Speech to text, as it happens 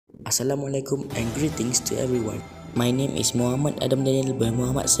Assalamualaikum and greetings to everyone. My name is Muhammad Adam Daniel bin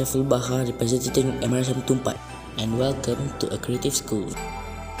Muhammad Saiful Bahar, representing Mrsm Tumpat, and welcome to a creative school.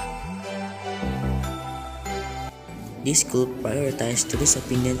 This school prioritizes students'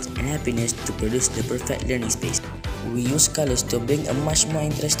 opinions and happiness to produce the perfect learning space. We use colors to bring a much more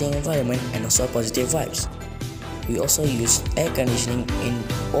interesting environment and also positive vibes. We also use air conditioning in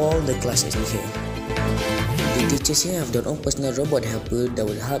all the classes in here. The teachers here have their own personal robot helper that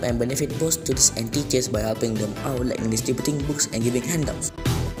will help and benefit both students and teachers by helping them out, like in distributing books and giving handouts.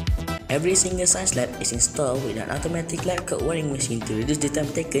 Every single science lab is installed with an automatic lab coat wearing machine to reduce the time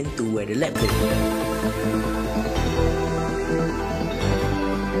taken to wear the lab coat.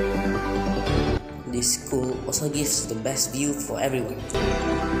 This school also gives the best view for everyone.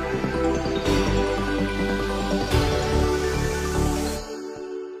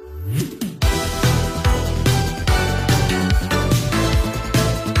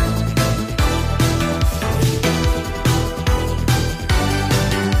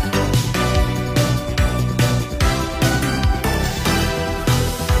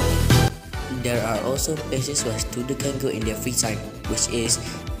 There are also places where students can go in their free time, which is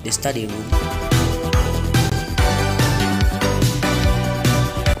the study room,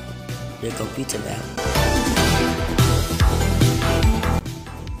 the computer lab,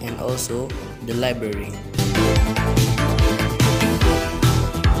 and also the library.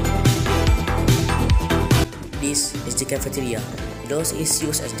 This is the cafeteria. Those is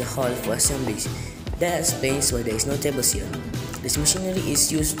used as the hall for assemblies. That explains why there is no tables here. This machinery is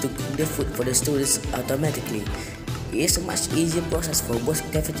used to cook the food for the students automatically. It is a much easier process for both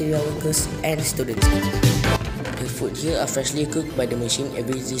cafeteria workers and students. The food here are freshly cooked by the machine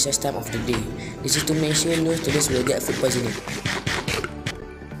every recess time of the day. This is to make sure no students will get food poisoning.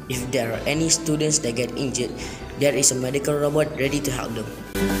 If there are any students that get injured, there is a medical robot ready to help them.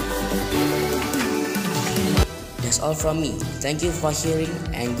 That's all from me. Thank you for hearing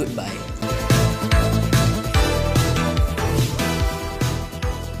and goodbye.